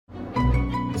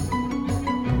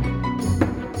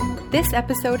This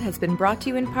episode has been brought to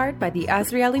you in part by the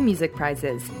Azrieli Music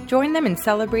Prizes. Join them in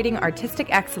celebrating artistic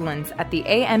excellence at the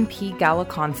AMP Gala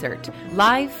Concert,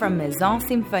 live from Maison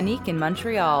Symphonique in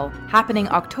Montreal, happening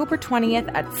October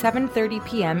 20th at 7:30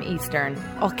 p.m. Eastern.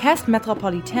 Orchestre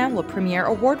Metropolitain will premiere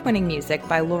award-winning music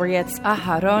by laureates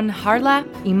Aharon Harla,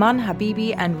 Iman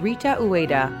Habibi, and Rita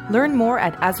Ueda. Learn more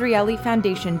at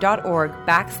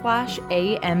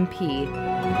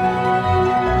azrielifoundation.org/AMP.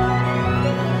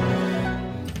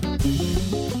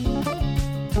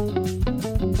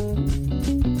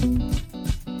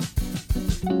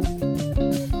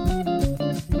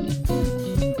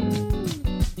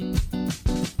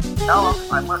 Alan,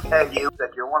 I must tell you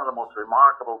that you're one of the most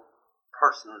remarkable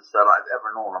persons that I've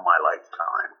ever known in my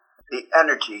lifetime. The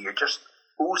energy, you're just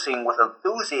oozing with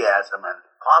enthusiasm and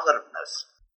positiveness.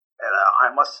 And I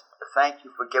must thank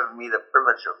you for giving me the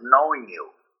privilege of knowing you.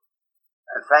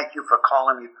 And thank you for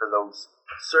calling me for those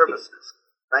services.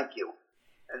 Thank you.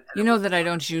 You know that I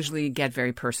don't usually get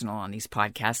very personal on these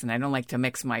podcasts, and I don't like to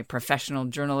mix my professional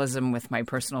journalism with my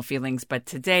personal feelings, but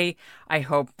today I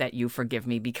hope that you forgive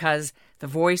me because the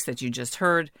voice that you just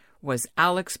heard was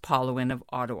Alex Polowin of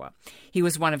Ottawa. He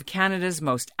was one of Canada's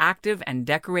most active and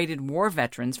decorated war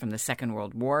veterans from the Second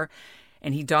World War,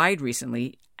 and he died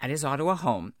recently at his Ottawa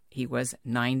home. He was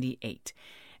 98.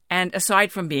 And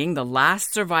aside from being the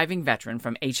last surviving veteran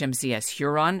from HMCS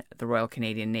Huron, the Royal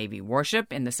Canadian Navy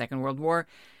warship in the Second World War,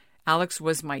 Alex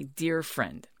was my dear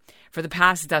friend. For the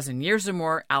past dozen years or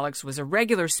more, Alex was a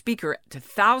regular speaker to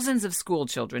thousands of school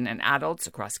children and adults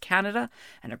across Canada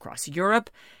and across Europe.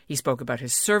 He spoke about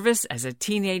his service as a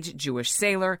teenage Jewish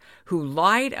sailor who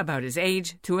lied about his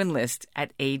age to enlist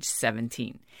at age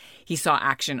 17. He saw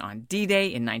action on D-Day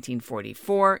in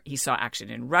 1944. He saw action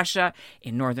in Russia,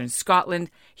 in northern Scotland.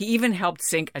 He even helped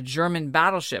sink a German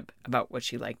battleship, about which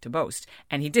he liked to boast.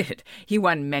 And he did. He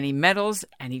won many medals,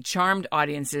 and he charmed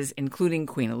audiences, including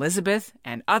Queen Elizabeth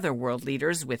and other world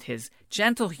leaders, with his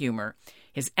gentle humor,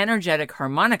 his energetic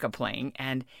harmonica playing,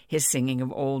 and his singing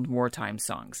of old wartime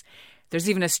songs. There's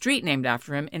even a street named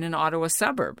after him in an Ottawa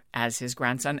suburb, as his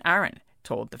grandson Aaron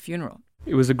told the funeral.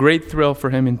 It was a great thrill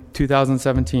for him in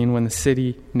 2017 when the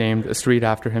city named a street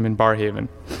after him in Barrhaven.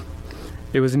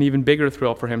 It was an even bigger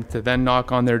thrill for him to then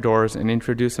knock on their doors and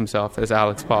introduce himself as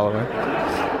Alex Polowin.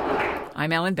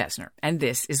 I'm Ellen Besner, and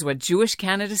this is what Jewish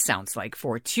Canada sounds like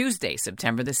for Tuesday,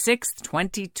 September the 6th,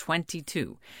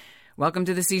 2022. Welcome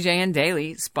to the CJN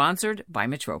Daily, sponsored by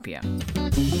Metropia.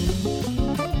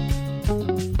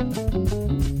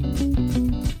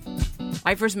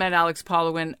 I first met Alex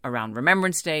Polowin around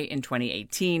Remembrance Day in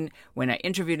 2018 when I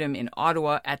interviewed him in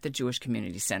Ottawa at the Jewish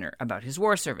Community Centre about his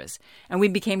war service, and we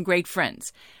became great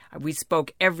friends. We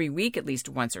spoke every week at least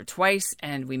once or twice,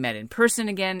 and we met in person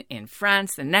again in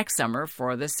France the next summer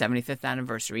for the 75th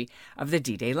anniversary of the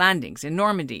D-Day landings in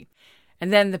Normandy.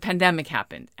 And then the pandemic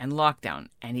happened and lockdown,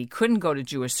 and he couldn't go to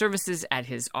Jewish services at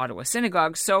his Ottawa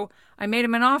synagogue, so I made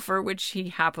him an offer which he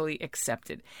happily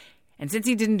accepted. And since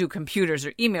he didn't do computers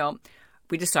or email,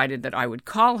 we decided that I would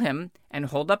call him and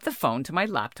hold up the phone to my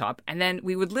laptop, and then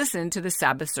we would listen to the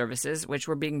Sabbath services, which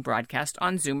were being broadcast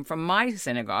on Zoom from my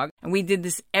synagogue. And we did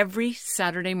this every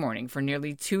Saturday morning for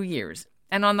nearly 2 years.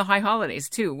 And on the high holidays,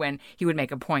 too, when he would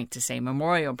make a point to say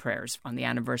memorial prayers on the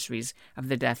anniversaries of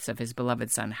the deaths of his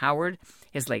beloved son Howard,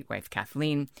 his late wife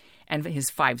Kathleen, and his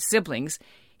 5 siblings.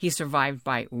 He's survived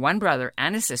by 1 brother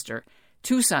and a sister,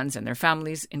 2 sons and their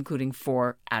families, including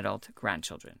 4 adult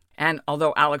grandchildren. And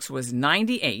although Alex was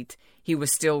 98, he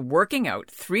was still working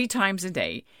out 3 times a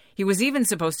day. He was even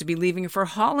supposed to be leaving for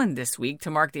Holland this week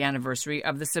to mark the anniversary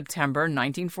of the September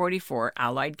 1944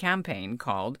 Allied campaign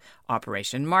called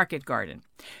Operation Market Garden.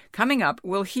 Coming up,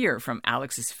 we'll hear from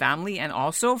Alex's family and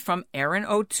also from Aaron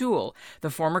O'Toole, the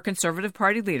former Conservative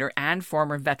Party leader and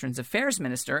former Veterans Affairs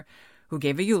Minister, who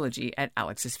gave a eulogy at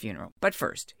Alex's funeral. But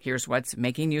first, here's what's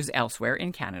making news elsewhere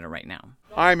in Canada right now.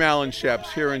 I'm Alan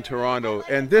Sheps here in Toronto,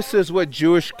 and this is what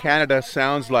Jewish Canada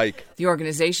sounds like. The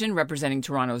organization representing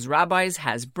Toronto's rabbis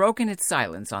has broken its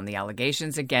silence on the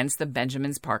allegations against the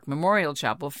Benjamin's Park Memorial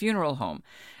Chapel funeral home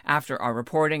after our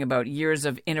reporting about years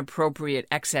of inappropriate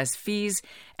excess fees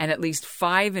and at least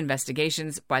 5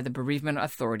 investigations by the Bereavement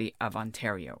Authority of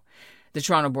Ontario. The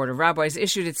Toronto Board of Rabbis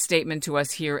issued its statement to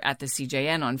us here at the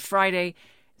CJN on Friday.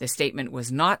 The statement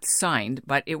was not signed,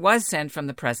 but it was sent from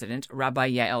the president, Rabbi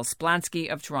Yael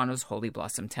Splansky of Toronto's Holy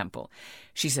Blossom Temple.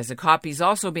 She says a copy is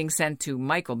also being sent to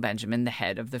Michael Benjamin, the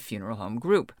head of the funeral home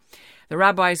group. The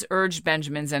rabbis urged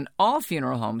Benjamins and all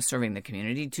funeral homes serving the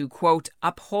community to, quote,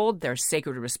 uphold their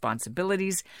sacred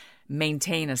responsibilities,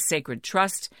 maintain a sacred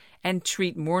trust, and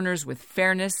treat mourners with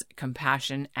fairness,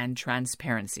 compassion, and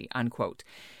transparency, unquote.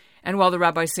 And while the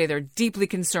rabbis say they're deeply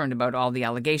concerned about all the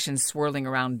allegations swirling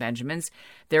around Benjamin's,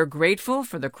 they're grateful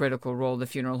for the critical role the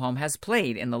funeral home has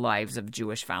played in the lives of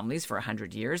Jewish families for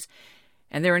 100 years.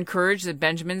 And they're encouraged that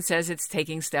Benjamin says it's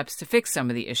taking steps to fix some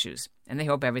of the issues, and they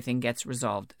hope everything gets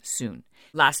resolved soon.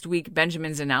 Last week,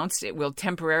 Benjamin's announced it will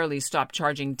temporarily stop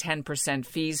charging 10%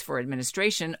 fees for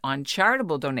administration on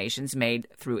charitable donations made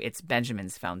through its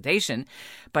Benjamin's Foundation,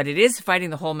 but it is fighting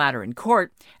the whole matter in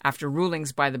court after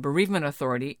rulings by the Bereavement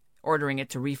Authority ordering it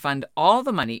to refund all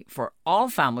the money for all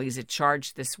families it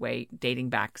charged this way dating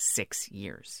back 6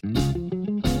 years.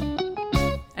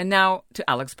 And now to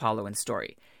Alex Polowin's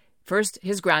story. First,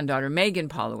 his granddaughter Megan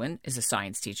Polowin is a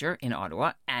science teacher in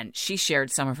Ottawa, and she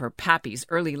shared some of her pappy's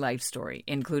early life story,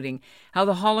 including how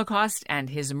the Holocaust and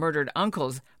his murdered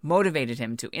uncles motivated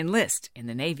him to enlist in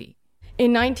the Navy.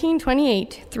 In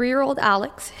 1928, 3-year-old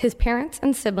Alex, his parents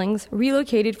and siblings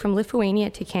relocated from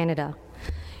Lithuania to Canada.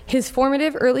 His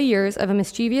formative early years of a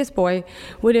mischievous boy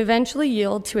would eventually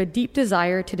yield to a deep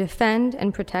desire to defend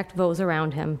and protect those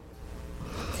around him.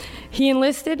 He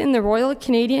enlisted in the Royal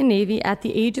Canadian Navy at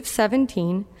the age of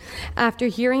 17 after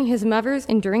hearing his mother's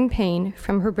enduring pain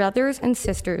from her brothers and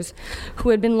sisters who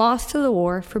had been lost to the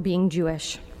war for being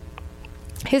Jewish.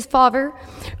 His father,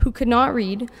 who could not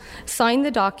read, signed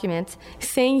the document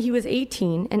saying he was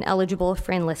 18 and eligible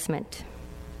for enlistment.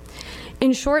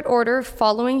 In short order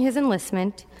following his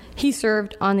enlistment, he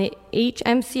served on the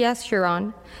HMCS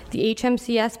Huron, the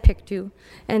HMCS Pictou,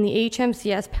 and the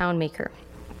HMCS Poundmaker.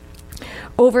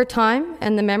 Over time,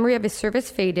 and the memory of his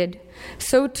service faded,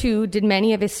 so too did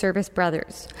many of his service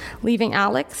brothers, leaving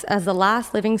Alex as the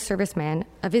last living serviceman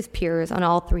of his peers on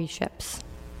all 3 ships.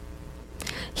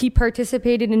 He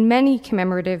participated in many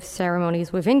commemorative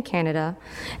ceremonies within Canada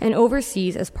and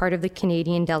overseas as part of the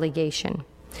Canadian delegation,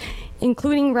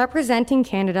 including representing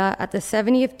Canada at the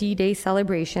 70th D-Day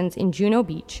celebrations in Juno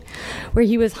Beach, where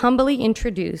he was humbly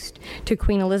introduced to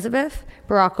Queen Elizabeth,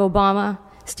 Barack Obama,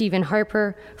 Stephen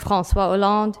Harper, François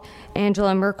Hollande,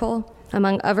 Angela Merkel,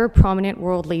 among other prominent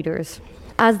world leaders.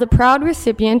 As the proud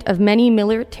recipient of many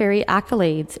military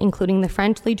accolades, including the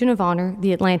French Legion of Honor,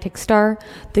 the Atlantic Star,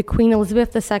 the Queen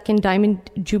Elizabeth II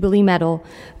Diamond Jubilee Medal,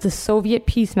 the Soviet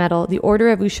Peace Medal, the Order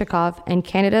of Ushakov, and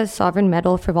Canada's Sovereign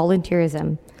Medal for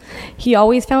Volunteerism, he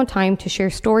always found time to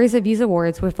share stories of these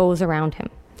awards with those around him,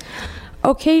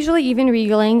 occasionally even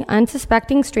regaling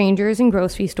unsuspecting strangers in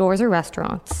grocery stores or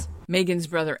restaurants. Megan's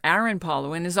brother Aaron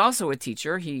Polowin is also a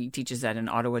teacher. He teaches at an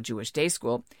Ottawa Jewish day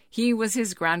school. He was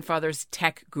his grandfather's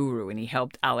tech guru, and he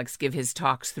helped Alex give his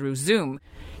talks through Zoom.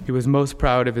 He was most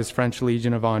proud of his French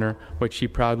Legion of Honor, which he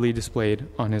proudly displayed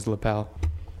on his lapel.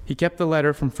 He kept the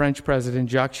letter from French President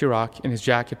Jacques Chirac in his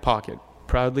jacket pocket,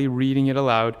 proudly reading it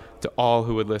aloud to all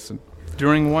who would listen.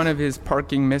 During one of his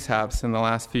parking mishaps in the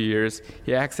last few years,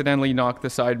 he accidentally knocked the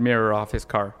side mirror off his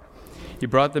car. He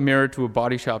brought the mirror to a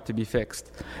body shop to be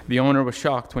fixed. The owner was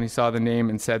shocked when he saw the name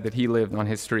and said that he lived on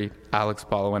his street, Alex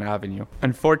Polowin Avenue.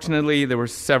 Unfortunately, there were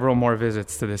several more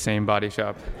visits to the same body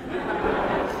shop.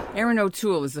 Aaron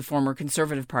O'Toole is the former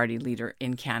Conservative Party leader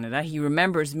in Canada. He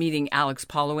remembers meeting Alex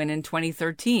Polowin in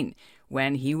 2013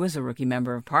 when he was a rookie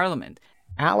member of Parliament.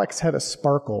 Alex had a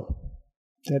sparkle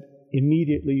that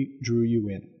immediately drew you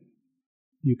in.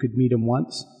 You could meet him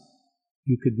once,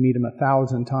 you could meet him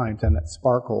 1,000 times, and that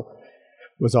sparkle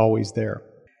was always there.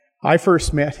 I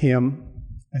first met him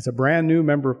as a brand new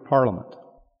member of Parliament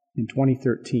in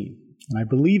 2013, and I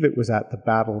believe it was at the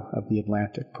Battle of the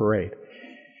Atlantic Parade.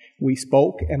 We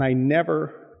spoke, and I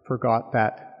never forgot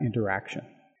that interaction.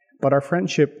 But our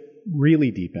friendship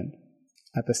really deepened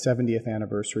at the 70th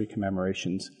anniversary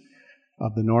commemorations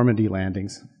of the Normandy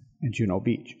landings in Juno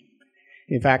Beach.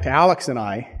 In fact, Alex and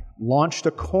I launched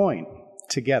a coin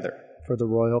together for the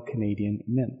Royal Canadian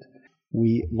Mint.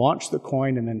 We launched the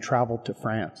coin and then traveled to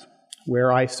France,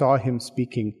 where I saw him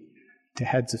speaking to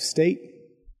heads of state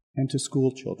and to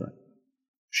school children,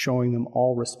 showing them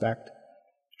all respect,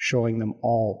 showing them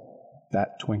all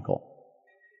that twinkle.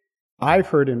 I've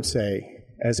heard him say,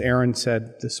 as Aaron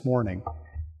said this morning,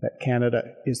 that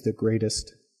Canada is the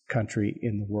greatest country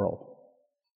in the world.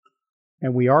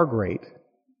 And we are great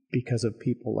because of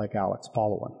people like Alex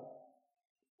Polowin.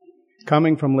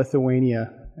 Coming from Lithuania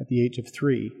at the age of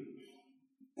 3,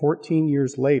 14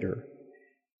 years later,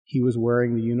 he was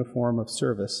wearing the uniform of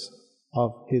service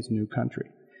of his new country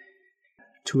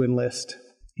to enlist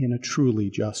in a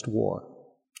truly just war.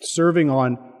 Serving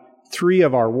on 3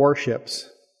 of our warships,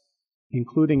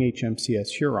 including HMCS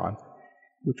Huron,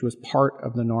 which was part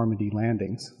of the Normandy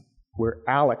landings, where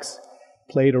Alex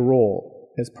played a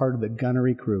role as part of the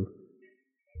gunnery crew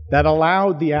that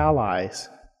allowed the Allies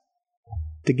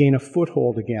to gain a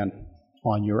foothold again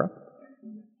on Europe,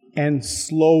 and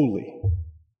slowly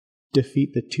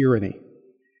defeat the tyranny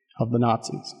of the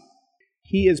Nazis.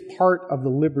 He is part of the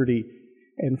liberty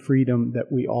and freedom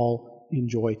that we all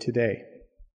enjoy today.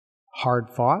 Hard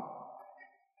fought,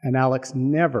 and Alex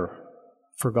never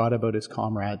forgot about his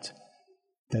comrades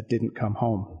that didn't come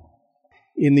home.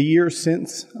 In the years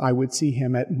since, I would see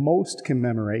him at most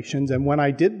commemorations, and when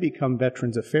I did become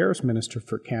Veterans Affairs Minister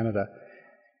for Canada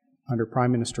under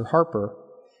Prime Minister Harper,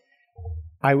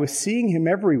 I was seeing him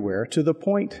everywhere, to the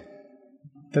point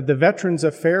that the Veterans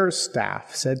Affairs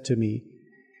staff said to me,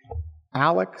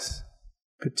 Alex,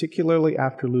 particularly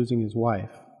after losing his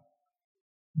wife,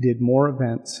 did more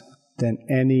events than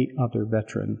any other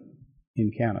veteran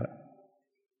in Canada,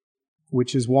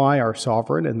 which is why our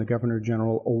sovereign and the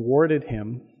Governor-General awarded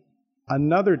him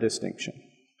another distinction,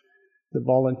 the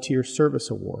Volunteer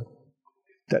Service Award,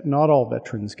 that not all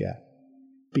veterans get,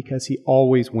 because he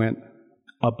always went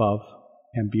above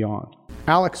and beyond.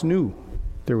 Alex knew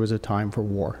there was a time for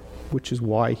war, which is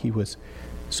why he was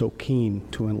so keen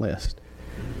to enlist.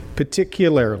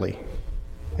 Particularly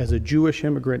as a Jewish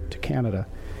immigrant to Canada,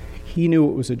 he knew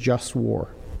it was a just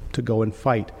war to go and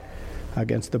fight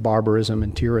against the barbarism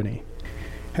and tyranny.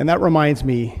 And that reminds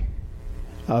me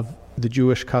of the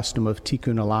Jewish custom of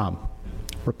tikkun olam,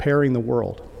 repairing the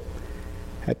world.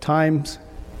 At times,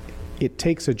 it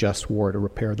takes a just war to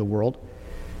repair the world,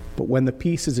 but when the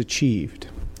peace is achieved,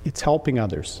 it's helping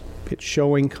others, it's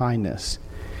showing kindness,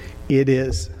 it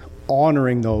is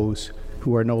honoring those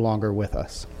who are no longer with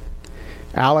us.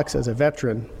 Alex, as a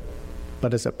veteran,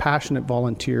 but as a passionate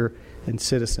volunteer and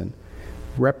citizen,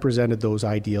 represented those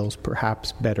ideals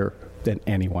perhaps better than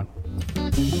anyone.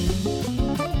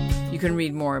 You can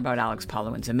read more about Alex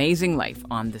Polowin's amazing life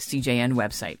on the CJN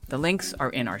website. The links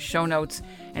are in our show notes.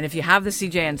 And if you have the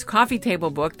CJN's coffee table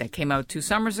book that came out 2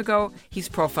 summers ago, he's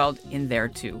profiled in there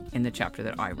too, in the chapter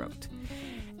that I wrote.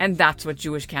 And that's what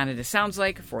Jewish Canada sounds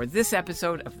like for this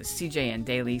episode of the CJN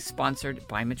Daily, sponsored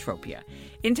by Metropia.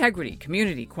 Integrity,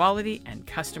 community, quality, and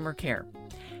customer care.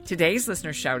 Today's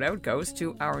listener shout-out goes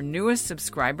to our newest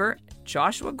subscriber,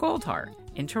 Joshua Goldhar,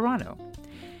 in Toronto.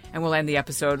 And we'll end the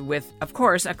episode with, of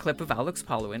course, a clip of Alex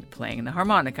Polowin playing the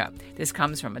harmonica. This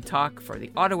comes from a talk for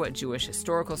the Ottawa Jewish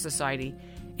Historical Society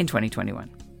in 2021.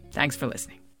 Thanks for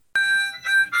listening.